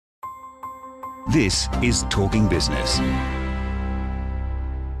This is Talking Business.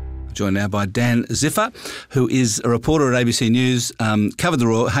 Joined now by Dan Ziffer, who is a reporter at ABC News, covered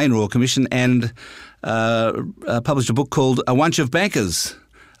the Hayne Royal Commission and published a book called A Bunch of Bankers,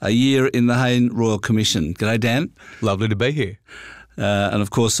 A Year in the Hayne Royal Commission. G'day, Dan. Lovely to be here. And, of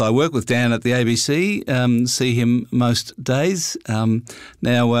course, I work with Dan at the ABC, see him most days. And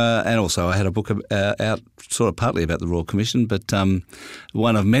also I had a book out sort of partly about the Royal Commission, but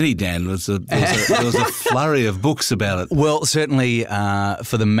one of many, Dan, there was a flurry of books about it. Well, certainly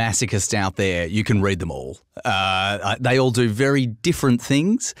for the masochists out there, you can read them all. They all do very different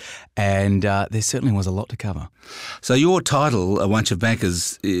things, and there certainly was a lot to cover. So your title, A Bunch of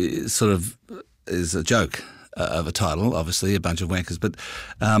Bankers, is a joke. Of a title, obviously, A Bunch of Wankers, but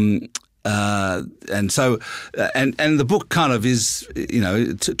and the book kind of is,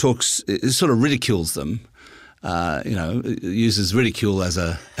 talks, it sort of ridicules them, uses ridicule as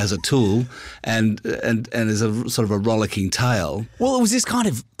a tool, and is a sort of a rollicking tale. Well, it was this kind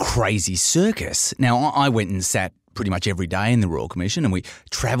of crazy circus. Now, I went and sat pretty much every day in the Royal Commission, and we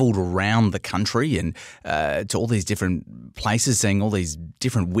travelled around the country and to all these different places, seeing all these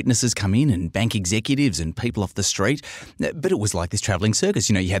different witnesses come in and bank executives and people off the street. But it was like this travelling circus.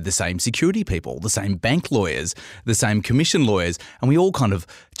 You had the same security people, the same bank lawyers, the same commission lawyers, and we all kind of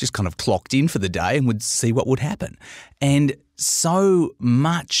clocked in for the day and would see what would happen. And so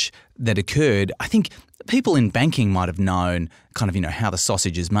much that occurred, I think people in banking might have known how the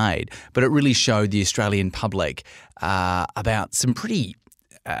sausage is made, but it really showed the Australian public about some pretty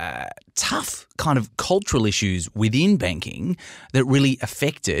tough kind of cultural issues within banking that really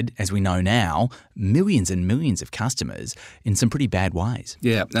affected, as we know now, millions and millions of customers in some pretty bad ways.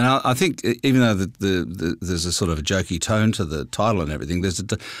 Yeah, and I think even though there's a sort of a jokey tone to the title and everything, there's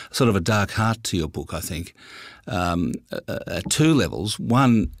sort of a dark heart to your book, I think, at two levels.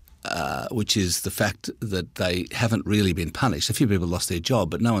 One, which is the fact that they haven't really been punished. A few people lost their job,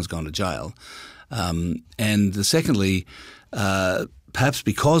 but no one's gone to jail. And secondly, perhaps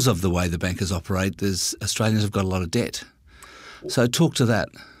because of the way the bankers operate, Australians have got a lot of debt. So talk to that.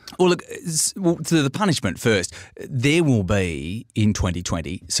 Well, look, to the punishment first, there will be, in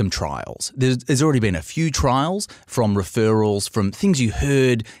 2020, some trials. There's already been a few trials from referrals, from things you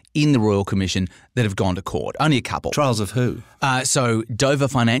heard in the Royal Commission that have gone to court. Only a couple. Trials of who? So Dover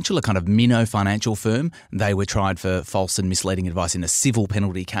Financial, a kind of minnow financial firm, they were tried for false and misleading advice in a civil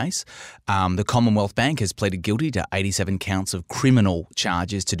penalty case. The Commonwealth Bank has pleaded guilty to 87 counts of criminal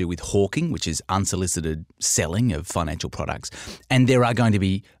charges to do with hawking, which is unsolicited selling of financial products. And there are going to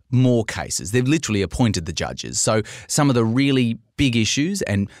be more cases. They've literally appointed the judges. So some of the really big issues,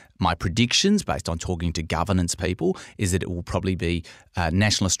 and my predictions based on talking to governance people, is that it will probably be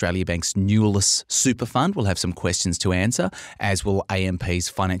National Australia Bank's Newless Super Fund. We'll have some questions to answer, as will AMP's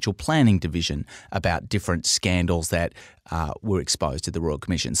Financial Planning Division about different scandals that were exposed to the Royal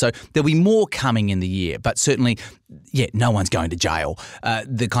Commission. So there'll be more coming in the year, but certainly, no one's going to jail.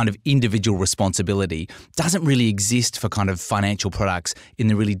 The kind of individual responsibility doesn't really exist for kind of financial products in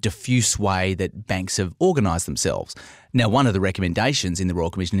the really diffuse way that banks have organised themselves. Now, one of the recommendations in the Royal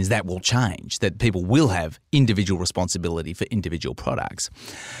Commission is that will change, that people will have individual responsibility for individual products.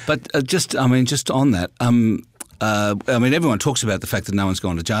 But just on that, everyone talks about the fact that no one's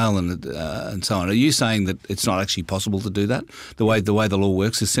gone to jail and so on. Are you saying that it's not actually possible to do that? The way the law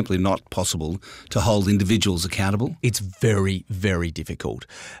works is simply not possible to hold individuals accountable? It's very, very difficult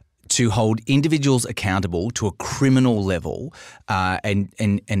to hold individuals accountable to a criminal level, I'm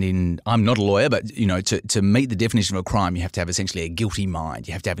not a lawyer, but to meet the definition of a crime, you have to have essentially a guilty mind.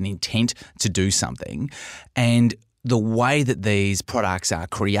 You have to have an intent to do something, and the way that these products are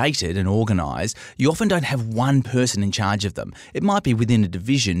created and organised, you often don't have one person in charge of them. It might be within a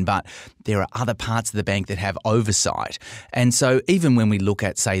division, but there are other parts of the bank that have oversight. And so even when we look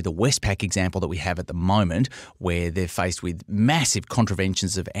at, say, the Westpac example that we have at the moment, where they're faced with massive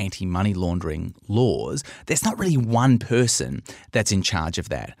contraventions of anti-money laundering laws, there's not really one person that's in charge of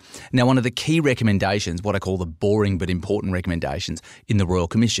that. Now, one of the key recommendations, what I call the boring but important recommendations in the Royal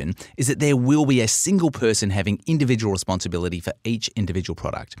Commission, is that there will be a single person having individual responsibility for each individual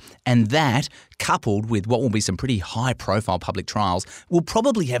product. And that, coupled with what will be some pretty high-profile public trials, will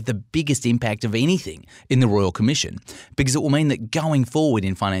probably have the biggest impact of anything in the Royal Commission, because it will mean that going forward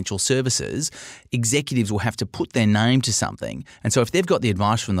in financial services, executives will have to put their name to something. And so if they've got the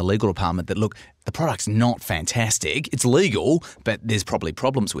advice from the legal department that, look, the product's not fantastic, it's legal, but there's probably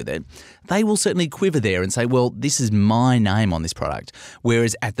problems with it, they will certainly quiver there and say, well, this is my name on this product.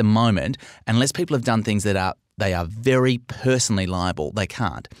 Whereas at the moment, unless people have done things that are they are very personally liable. They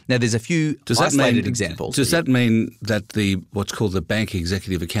can't. Now, there's a few isolated examples. Does that mean that what's called the Bank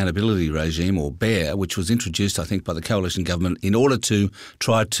Executive Accountability Regime, or BEAR, which was introduced, I think, by the coalition government in order to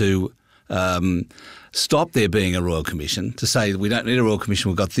try to stop there being a Royal Commission, to say we don't need a Royal Commission,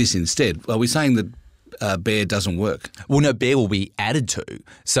 we've got this instead? Are we saying that BEAR doesn't work? Well, no, BEAR will be added to.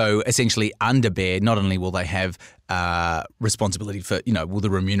 So essentially under BEAR, not only will they have responsibility for, will the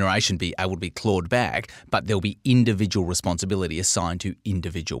remuneration be able to be clawed back, but there'll be individual responsibility assigned to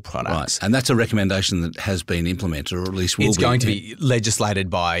individual products. Right. And that's a recommendation that has been implemented, or at least will be. It's going to be legislated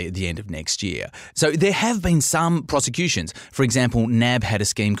by the end of next year. So there have been some prosecutions. For example, NAB had a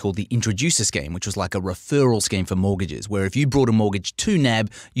scheme called the Introducer Scheme, which was like a referral scheme for mortgages, where if you brought a mortgage to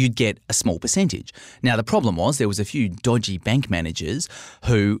NAB, you'd get a small percentage. Now, the problem was there was a few dodgy bank managers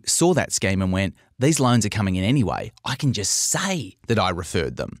who saw that scheme and went, these loans are coming in anyway. I can just say that I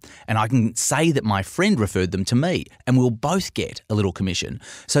referred them, and I can say that my friend referred them to me, and we'll both get a little commission.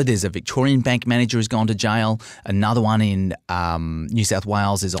 So there's a Victorian bank manager who's gone to jail. Another one in New South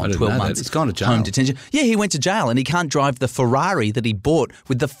Wales is on 12 months. It's gone to jail. Home detention. Yeah, he went to jail, and he can't drive the Ferrari that he bought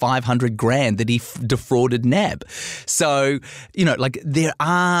with the $500,000 that he defrauded NAB. So, there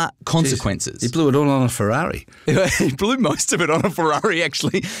are consequences. Jeez, he blew it all on a Ferrari. He blew most of it on a Ferrari,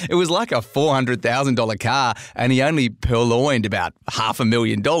 actually. It was like a $400,000 car, and he only purloined about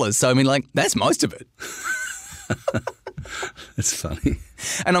 $500,000. So, that's most of it. That's funny.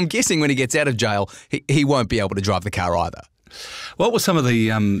 And I'm guessing when he gets out of jail, he won't be able to drive the car either. What were some of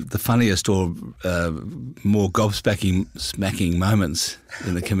the funniest or more gobsmacking moments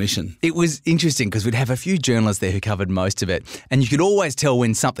in the commission? It was interesting because we'd have a few journalists there who covered most of it, and you could always tell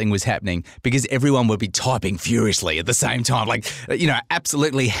when something was happening because everyone would be typing furiously at the same time,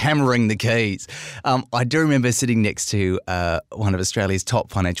 absolutely hammering the keys. I do remember sitting next to one of Australia's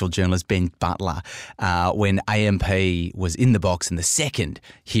top financial journalists, Ben Butler, when AMP was in the box in the second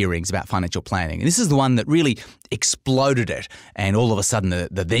hearings about financial planning. And this is the one that really exploded it. And all of a sudden,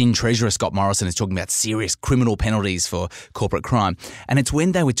 the then Treasurer, Scott Morrison, is talking about serious criminal penalties for corporate crime. And it's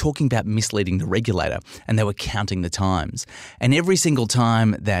when they were talking about misleading the regulator and they were counting the times. And every single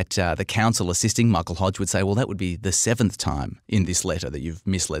time that the counsel assisting, Michael Hodge, would say, well, that would be the 7th time in this letter that you've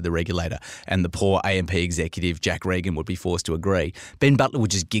misled the regulator. And the poor AMP executive, Jack Regan, would be forced to agree. Ben Butler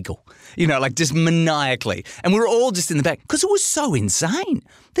would just giggle, just maniacally. And we were all just in the back because it was so insane.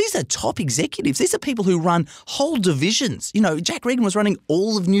 These are top executives. These are people who run whole divisions. Jack Regan was running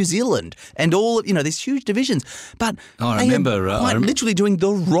all of New Zealand and all of, these huge divisions. But I remember literally doing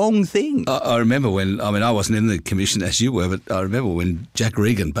the wrong thing. I remember when, I wasn't in the commission as you were, but I remember when Jack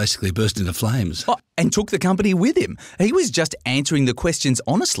Regan basically burst into flames. And took the company with him. He was just answering the questions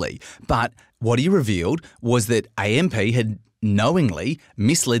honestly. But what he revealed was that AMP had knowingly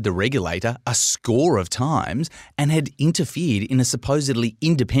misled the regulator a score of times and had interfered in a supposedly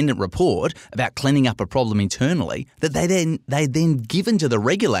independent report about cleaning up a problem internally that they'd then given to the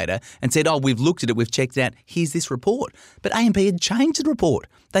regulator and said, we've looked at it, we've checked it out, here's this report. But AMP had changed the report.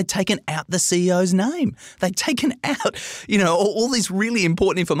 They'd taken out the CEO's name. They'd taken out, all this really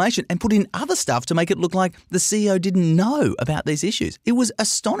important information and put in other stuff to make it look like the CEO didn't know about these issues. It was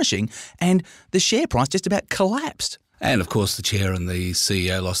astonishing, and the share price just about collapsed. And, of course, the chair and the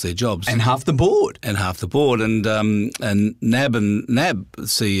CEO lost their jobs. And half the board. And NAB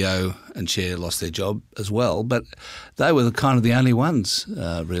CEO and chair lost their job as well. But they were kind of the only ones,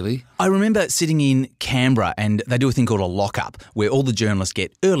 really. I remember sitting in Canberra, and they do a thing called a lockup where all the journalists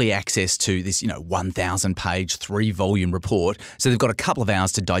get early access to this, 1,000-page, 3-volume report. So they've got a couple of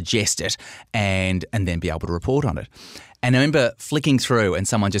hours to digest it and then be able to report on it. And I remember flicking through and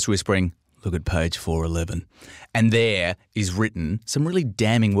someone just whispering, look at page 411. And there is written some really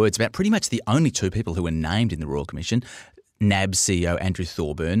damning words about pretty much the only two people who were named in the Royal Commission, NAB CEO Andrew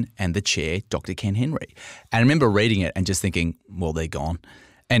Thorburn and the chair, Dr. Ken Henry. And I remember reading it and just thinking, well, they're gone.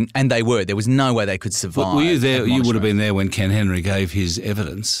 And they were. There was no way they could survive. Were you there? You would have been there when Ken Henry gave his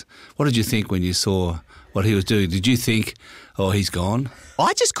evidence. What did you think when you saw what he was doing? Did you think, he's gone?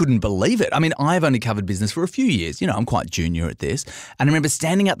 I just couldn't believe it. I've only covered business for a few years. I'm quite junior at this. And I remember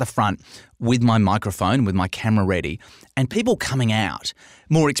standing at the front with my microphone, with my camera ready, and people coming out,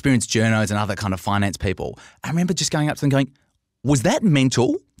 more experienced journos and other kind of finance people. I remember just going up to them going, was that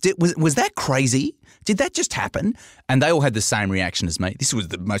mental? Was that crazy? Did that just happen? And they all had the same reaction as me. This was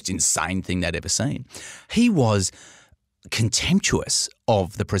the most insane thing they'd ever seen. He was contemptuous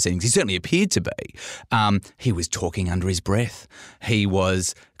of the proceedings. He certainly appeared to be. He was talking under his breath. He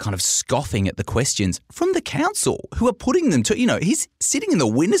was kind of scoffing at the questions from the council who are putting them to, he's sitting in the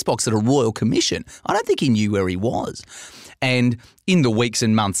witness box at a Royal Commission. I don't think he knew where he was. And in the weeks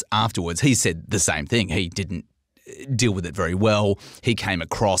and months afterwards, he said the same thing. He didn't deal with it very well. He came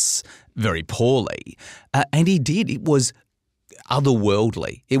across very poorly. And he did. It was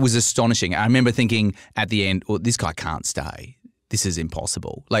otherworldly. It was astonishing. I remember thinking at the end, well, this guy can't stay. This is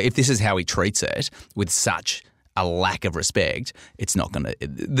impossible. Like, if this is how he treats it with such a lack of respect, it's not going to.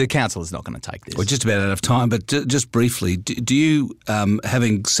 The council is not going to take this. We're just about out of time, but just briefly, do you,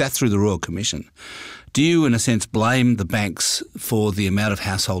 having sat through the Royal Commission, do you, in a sense, blame the banks for the amount of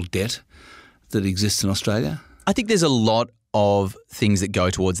household debt that exists in Australia? I think there's a lot of things that go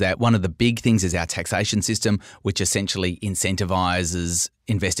towards that. One of the big things is our taxation system, which essentially incentivises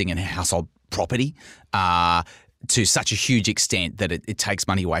investing in household property to such a huge extent that it takes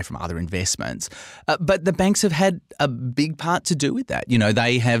money away from other investments. But the banks have had a big part to do with that. You know,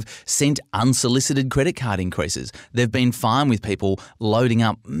 they have sent unsolicited credit card increases. They've been fine with people loading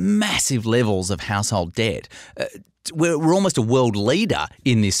up massive levels of household debt. We're almost a world leader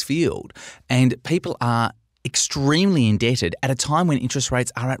in this field, and people are extremely indebted at a time when interest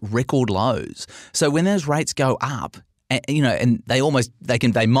rates are at record lows. So when those rates go up, and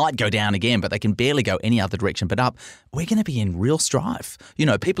they might go down again, but they can barely go any other direction but up, we're going to be in real strife. You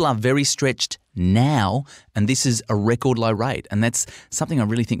know, people are very stretched now, and this is a record low rate. And that's something I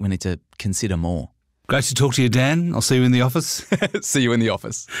really think we need to consider more. Great to talk to you, Dan. I'll see you in the office. See you in the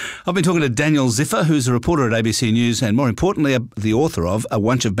office. I've been talking to Daniel Ziffer, who's a reporter at ABC News and, more importantly, the author of A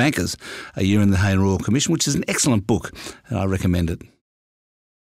Bunch of Bankers, A Year in the Hayne Royal Commission, which is an excellent book, and I recommend it.